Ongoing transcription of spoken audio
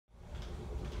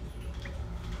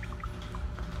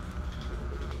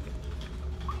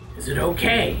Is it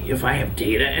okay if I have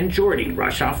Data and Geordi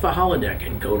rush off the holodeck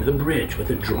and go to the bridge with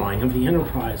a drawing of the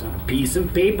Enterprise on a piece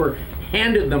of paper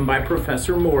handed them by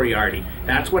Professor Moriarty?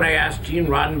 That's what I asked Gene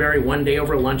Roddenberry one day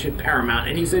over lunch at Paramount,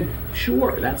 and he said,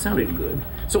 sure, that sounded good.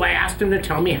 So I asked him to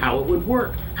tell me how it would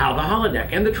work, how the holodeck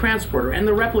and the transporter and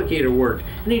the replicator worked,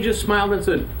 and he just smiled and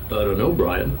said, I don't know,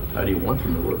 Brian. How do you want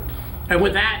them to work? And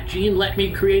with that, Gene let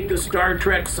me create the Star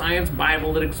Trek Science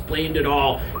Bible that explained it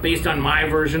all, based on my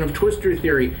version of Twister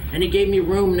Theory, and he gave me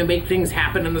room to make things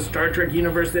happen in the Star Trek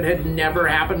universe that had never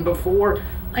happened before,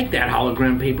 like that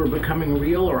hologram paper becoming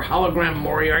real, or hologram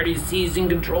Moriarty seizing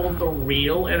control of the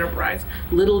real Enterprise.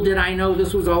 Little did I know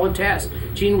this was all a test.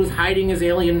 Gene was hiding his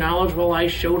alien knowledge while I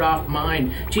showed off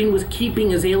mine. Gene was keeping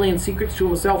his alien secrets to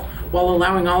himself while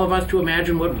allowing all of us to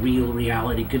imagine what real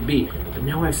reality could be. But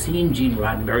now I've seen Gene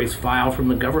Roddenberry's file from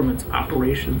the government's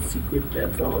Operation Secret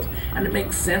Bedfellows, and it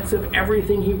makes sense of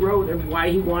everything he wrote and why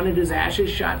he wanted his ashes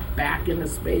shot back into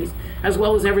space, as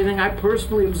well as everything I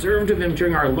personally observed of him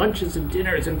during our lunches and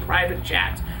dinners and private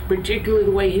chats, particularly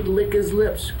the way he'd lick his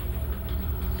lips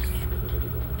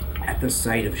at the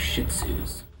sight of Shih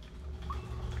Tzus.